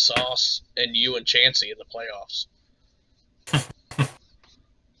me and Sauce and you and Chansey in the playoffs.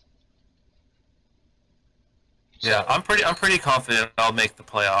 yeah. I'm pretty confident I'll make the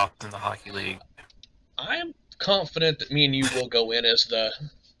playoffs in the hockey league. I am confident that me and you will go in as the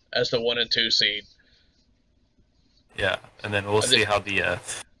 1 and 2 seed. Yeah, and then we'll see how the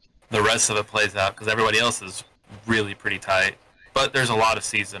rest of it plays out because everybody else is really pretty tight. But there's a lot of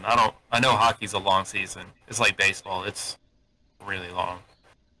season. I know hockey's a long season. It's like baseball. It's really long.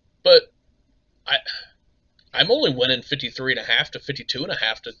 But I'm only winning 53.5 to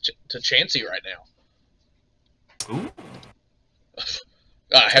 52.5 to Chansey right now. Ooh,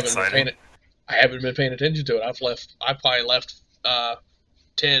 I haven't exciting. been paying attention to it. I probably left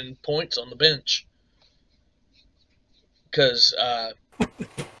 10 points on the bench because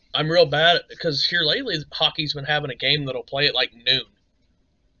I'm real bad at, because here lately hockey's been having a game that'll play at like noon,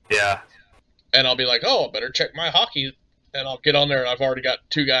 yeah, and I'll be like, oh, I better check my hockey, and I'll get on there and I've already got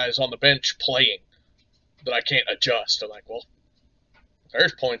 2 guys on the bench playing that I can't adjust. I'm like, well,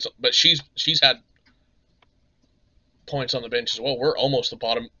 there's points, but she's had points on the bench as well. We're almost the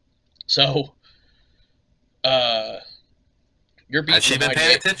bottom, so you're beating had she been my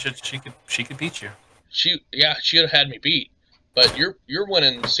paying game. attention, she could beat you. She would have had me beat, but you're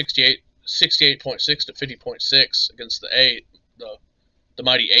winning 68.6 to 50.6 against the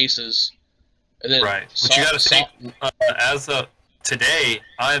mighty Aces, and then Right, but you got to think as of today,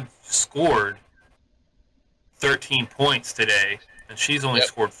 I've scored 13 points today, and she's only Yep.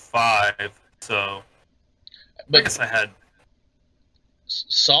 scored 5. So But guess I had.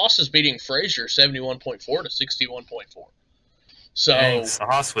 Sauce is beating Frazier 71.4 to 61.4. So Dang,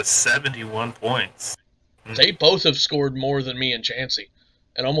 Sauce with 71 points. they both have scored more than me and Chansey.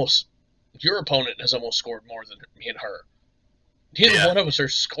 And almost your opponent has almost scored more than me and her. Neither one of us are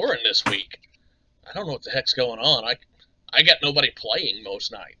scoring this week. I don't know what the heck's going on. I got nobody playing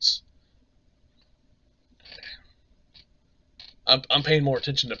most nights. I'm paying more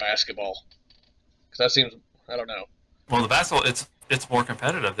attention to basketball. Because that seems, I don't know. Well, the basketball, it's more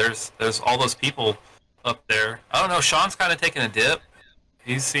competitive. There's all those people up there. I don't know. Sean's kind of taking a dip.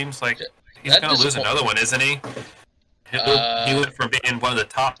 He seems like he's going to lose another one, isn't he? He went from being one of the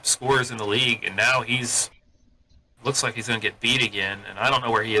top scorers in the league, and now looks like he's going to get beat again. And I don't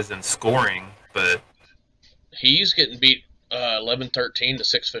know where he is in scoring, but he's getting beat 11-13 to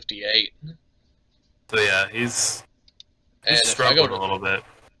 658. So yeah, he's And struggling a little bit.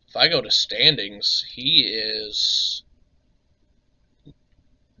 If I go to standings, he is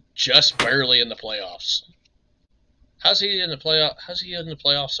just barely in the playoffs. How's he in the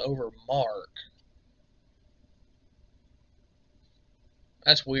playoffs over Mark?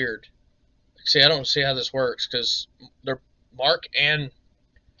 That's weird. See, I don't see how this works because Mark and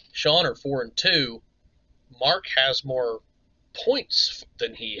Sean are 4-2. Mark has more points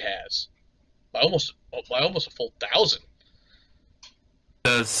than he has by almost a full 1,000.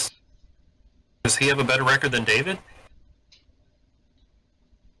 Does he have a better record than David?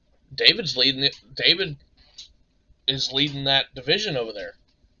 David's leading it. David is leading that division over there,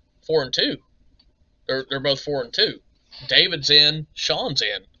 4-2. They're both 4-2. David's in, Sean's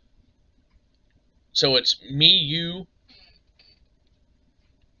in. So it's me, you.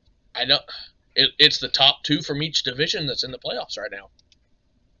 I know it's the top two from each division that's in the playoffs right now.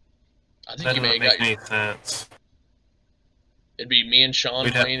 I think That you doesn't may have make any sense. It'd be me and Sean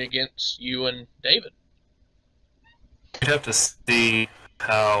playing against you and David. We'd have to see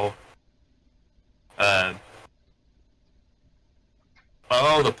how.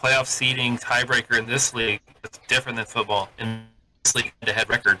 The playoff seeding tiebreaker in this league is different than football. In this league, head-to-head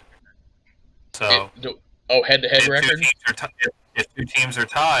record. So. Head-to-head record? If two teams are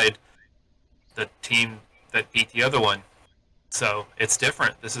tied, the team that beat the other one. So it's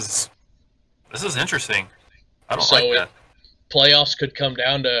different. This is interesting. I don't like that. Playoffs could come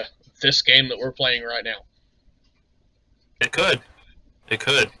down to this game that we're playing right now. It could.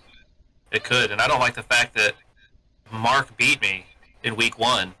 And I don't like the fact that Mark beat me in week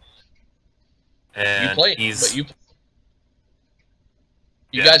 1. And you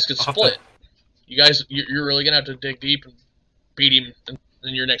guys could split. You're really gonna have to dig deep and beat him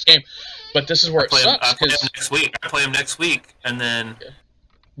in your next game. But this is where it sucks. I play him next week, and then. Yeah.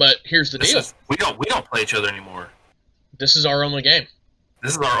 But here's the deal: we don't play each other anymore. This is our only game.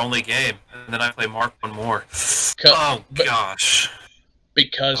 This is our only game, and then I play Mark one more. Gosh!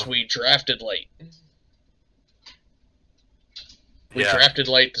 Because we drafted late. We drafted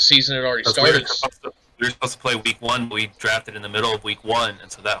late. The season had already started. We were supposed to play week 1, but we drafted in the middle of week 1,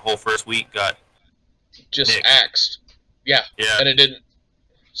 and so that whole first week got just nixed. axed. Yeah, and it didn't.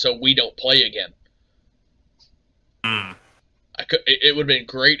 So we don't play again. It would have been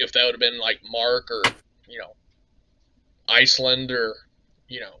great if that would have been like Mark or Iceland or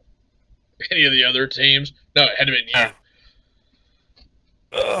any of the other teams. No, it had to be you.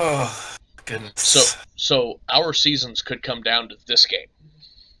 Oh goodness. So our seasons could come down to this game.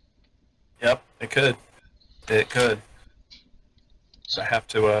 Yep, it could. It could. So I have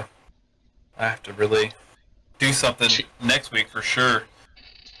to really do something next week for sure.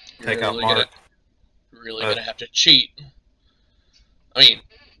 Take out Mark. Gonna have to cheat. I mean,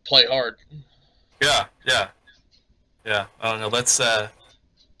 play hard. Yeah. I don't know. Let's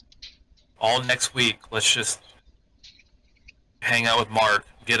all next week. Let's just hang out with Mark,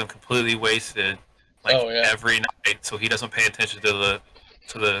 get him completely wasted, every night, so he doesn't pay attention to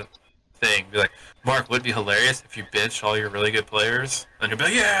the thing. Be like, Mark, would it be hilarious if you benched all your really good players? And you'll be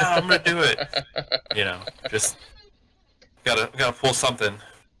like, yeah, I'm gonna do it. Just gotta pull something.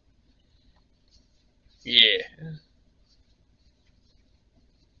 Yeah.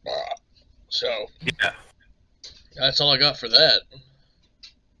 So. Yeah. That's all I got for that.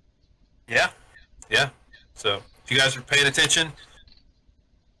 Yeah. So if you guys are paying attention,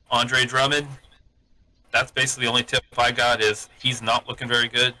 Andre Drummond, that's basically the only tip I got is he's not looking very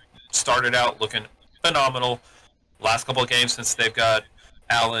good. Started out looking phenomenal. Last couple of games since they've got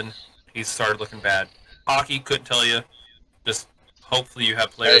Allen, he's started looking bad. Hockey, couldn't tell you. Just hopefully you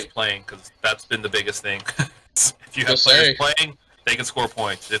have players playing, because that's been the biggest thing. If you have players playing, they can score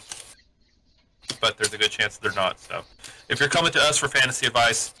points. But there's a good chance they're not. So if you're coming to us for fantasy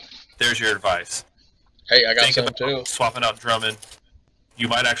advice, there's your advice. Hey, I got think some about too. swapping out Drummond. You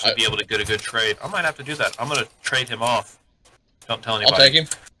might actually be able to get a good trade. I might have to do that. I'm going to trade him off. Don't tell anybody. I'll take him.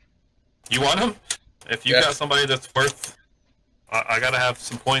 You want him? If you got somebody that's worth... I got to have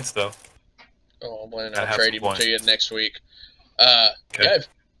some points, though. Oh, I'm planning on trading him to you next week. Okay.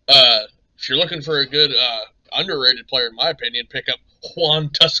 Yeah, if you're looking for a good underrated player, in my opinion, pick up Juan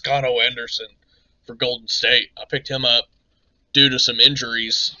Toscano Anderson for Golden State. I picked him up due to some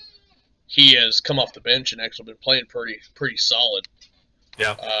injuries. He has come off the bench and actually been playing pretty solid.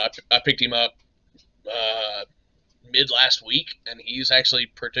 Yeah. I picked him up mid last week, and he's actually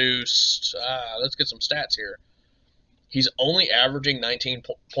produced. Let's get some stats here. He's only averaging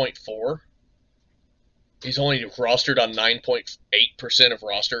 19.4. He's only rostered on 9.8% of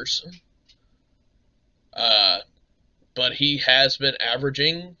rosters. But he has been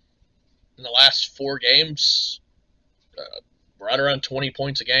averaging in the last 4 games right around 20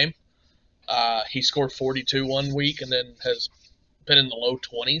 points a game. He scored 42 one week and then has been in the low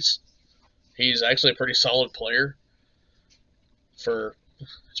 20s. He's actually a pretty solid player for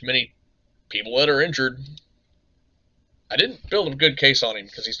as many people that are injured. I didn't build a good case on him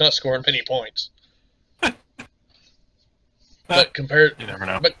because he's not scoring many points. But compared, you never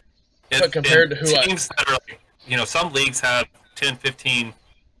know. But compared to who teams that are like, some leagues have 10, 15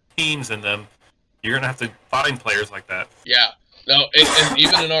 teams in them. You're gonna have to find players like that. Yeah, no, and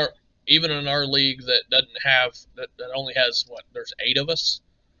even in our league that doesn't have that only has there's 8 of us.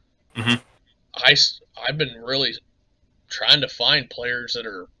 Mm-hmm. I've been really trying to find players that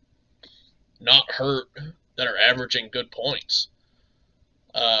are not hurt, that are averaging good points.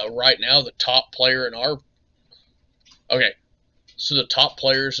 Right now, the top player in our... Okay, so the top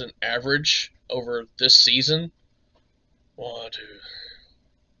players in average over this season...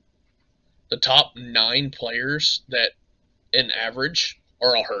 The top 9 players that in average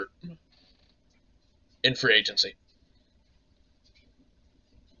are all hurt in free agency.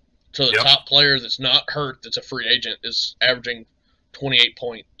 So the top player that's not hurt, that's a free agent, is averaging 28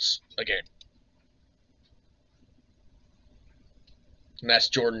 points a game. And that's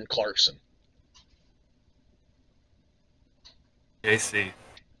Jordan Clarkson. JC.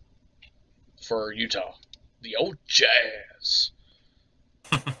 For Utah. The old Jazz.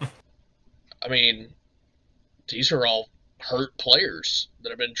 I mean, these are all hurt players that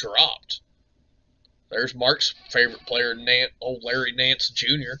have been dropped. There's Mark's favorite player, old Larry Nance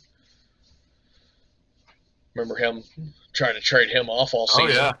Jr. Remember him trying to trade him off all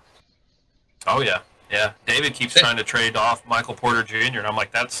season? Oh, yeah. Yeah. David keeps trying to trade off Michael Porter Jr., and I'm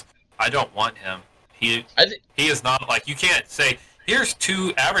like, I don't want him. He is not, like, you can't say, here's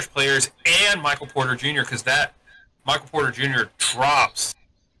 2 average players and Michael Porter Jr., because that Michael Porter Jr. drops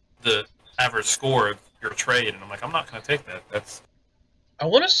the average score of your trade, and I'm like, I'm not going to take that. That's I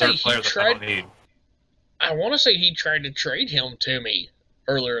want to say he tried to trade him to me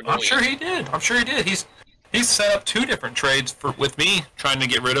earlier in the week. I'm sure he did. He's set up 2 different trades with me trying to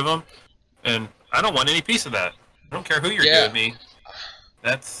get rid of him, and I don't want any piece of that. I don't care who you're giving me.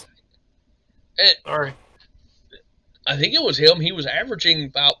 Sorry. I think it was him. He was averaging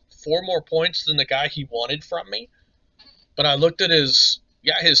about 4 more points than the guy he wanted from me. But I looked at his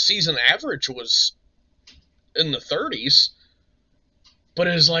season average was in the 30s. But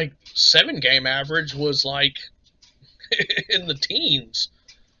his 7-game average was in the teens.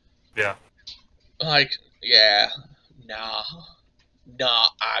 Yeah. I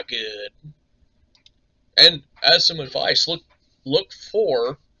good. And as some advice, look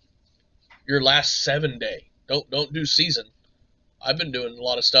for your last 7-day. Don't do season. I've been doing a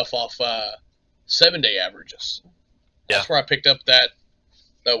lot of stuff off 7-day averages. That's where I picked up that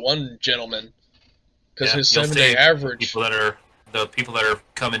one gentleman, because his 7-day average. The people that are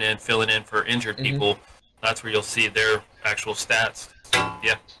coming in, filling in for injured people, that's where you'll see their actual stats.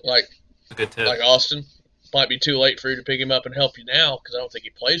 Yeah. A good tip. Like Austin, might be too late for you to pick him up and help you now, because I don't think he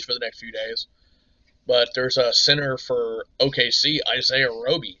plays for the next few days. But there's a center for OKC, Isaiah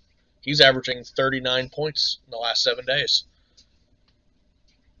Roby. He's averaging 39 points in the last 7 days.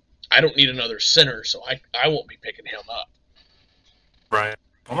 I don't need another center, so I won't be picking him up. Right.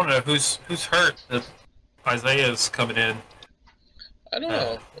 I want to know who's hurt that Isaiah's coming in. I don't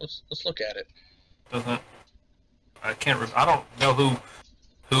know. Let's look at it. I don't know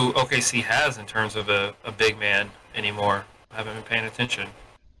who OKC has in terms of a big man anymore. I haven't been paying attention.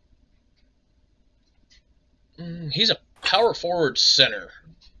 He's a power forward center.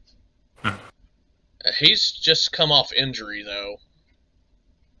 He's just come off injury, though.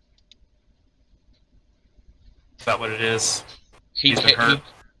 Is that what it is? He's been hurt?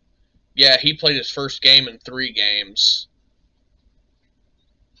 He played his first game in 3 games.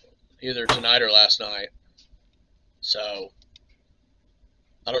 Either tonight or last night. So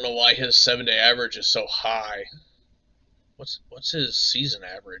I don't know why his 7-day average is so high. What's his season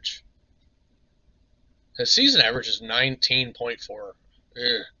average? His season average is 19.4.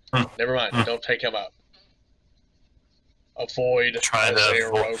 Never mind. Don't take him out. Avoid Trying to Isaiah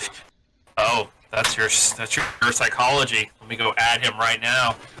avoid. Rhodey. Oh, that's your psychology. Let me go add him right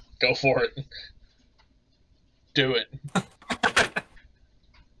now. Go for it. Do it.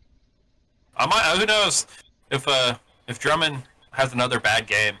 I might. Who knows if Drummond has another bad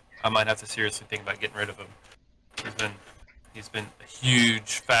game, I might have to seriously think about getting rid of him. He's been a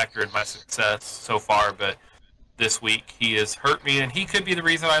huge factor in my success so far, but this week he has hurt me, and he could be the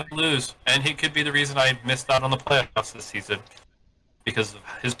reason I lose, and he could be the reason I missed out on the playoffs this season because of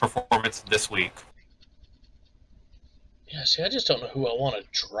his performance this week. Yeah, see, I just don't know who I want to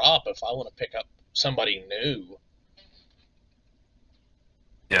drop if I want to pick up somebody new.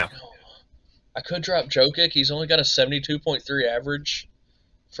 Yeah. I could drop Jokic. He's only got a 72.3 average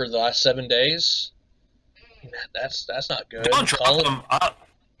for the last 7 days. That's not good. Don't drop him.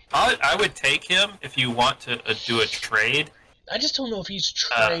 I would take him if you want to do a trade. I just don't know if he's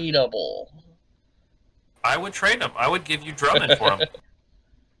tradable. I would trade him. I would give you Drummond for him.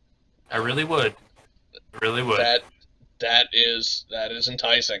 I really would. I really would. That is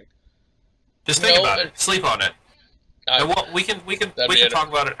enticing. Just think about it. Sleep on it. We can That'd talk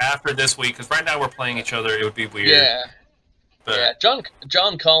about it after this week, because right now we're playing each other. It would be weird. Yeah. But Yeah.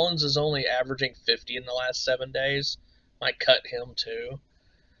 John Collins is only averaging 50 in the last 7 days. Might cut him too.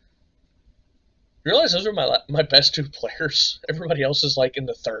 Realize those are my best two players. Everybody else is like in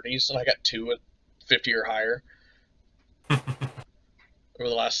the 30s, and I got two at 50 or higher over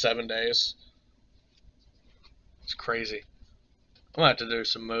the last 7 days. It's crazy. I'm gonna have to do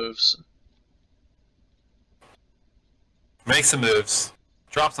some moves. make some moves.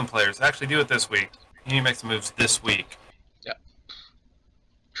 Drop some players. Actually, do it this week. You need to make some moves this week. Yeah.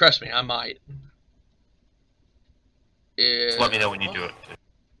 Trust me, I might. Just let me know when you do it.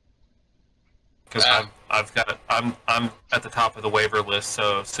 Because I'm at the top of the waiver list.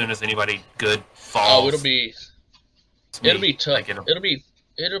 So as soon as anybody good falls, it'll be tough.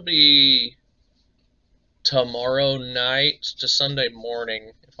 It'll be tomorrow night to Sunday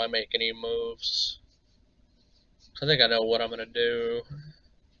morning if I make any moves. I think I know what I'm gonna do.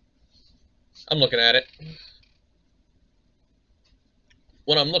 I'm looking at it.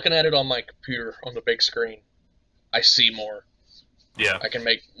 When I'm looking at it on my computer on the big screen, I see more. Yeah. I can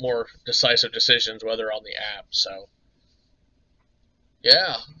make more decisive decisions whether on the app. So,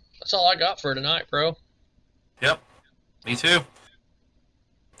 yeah, that's all I got for tonight, bro. Yep. Me too.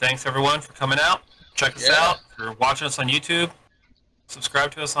 Thanks everyone for coming out. Check us out. If you're watching us on YouTube,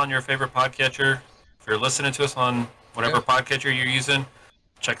 subscribe to us on your favorite podcatcher. If you're listening to us on whatever podcatcher you're using,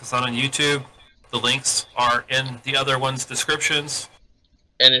 check us out on YouTube. The links are in the other one's descriptions.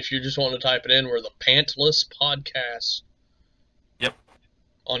 And if you just want to type it in, we're the Pantless Podcast. Yep.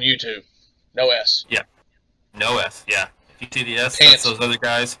 On YouTube. No S. Yeah. No S. Yeah. If you see the S, Pants. that's those other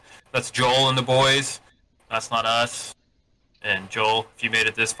guys. That's Joel and the boys. That's not us. And Joel, if you made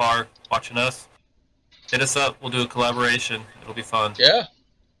it this far watching us, hit us up. We'll do a collaboration. It'll be fun. Yeah.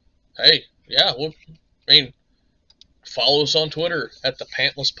 Hey, yeah. Well, I mean, follow us on Twitter at the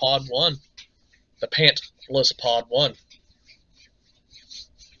Pantless Pod 1. The Pantless Pod 1.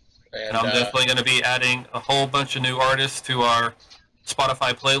 And I'm definitely going to be adding a whole bunch of new artists to our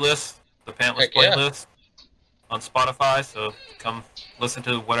Spotify playlist, the Pantless playlist on Spotify. So come listen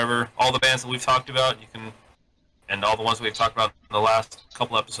to all the bands that we've talked about. You can, and all the ones we've talked about in the last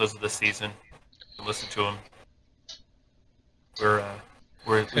couple episodes of this season. You can listen to them.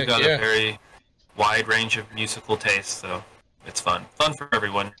 We've got a very wide range of musical tastes, so it's fun. Fun for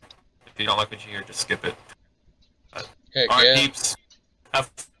everyone. If you don't like what you hear, just skip it. All right, peeps. Have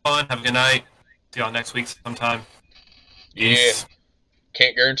fun. Have a good night. See y'all next week sometime. Peace. Yeah.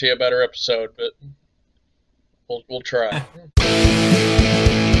 Can't guarantee a better episode, but we'll try.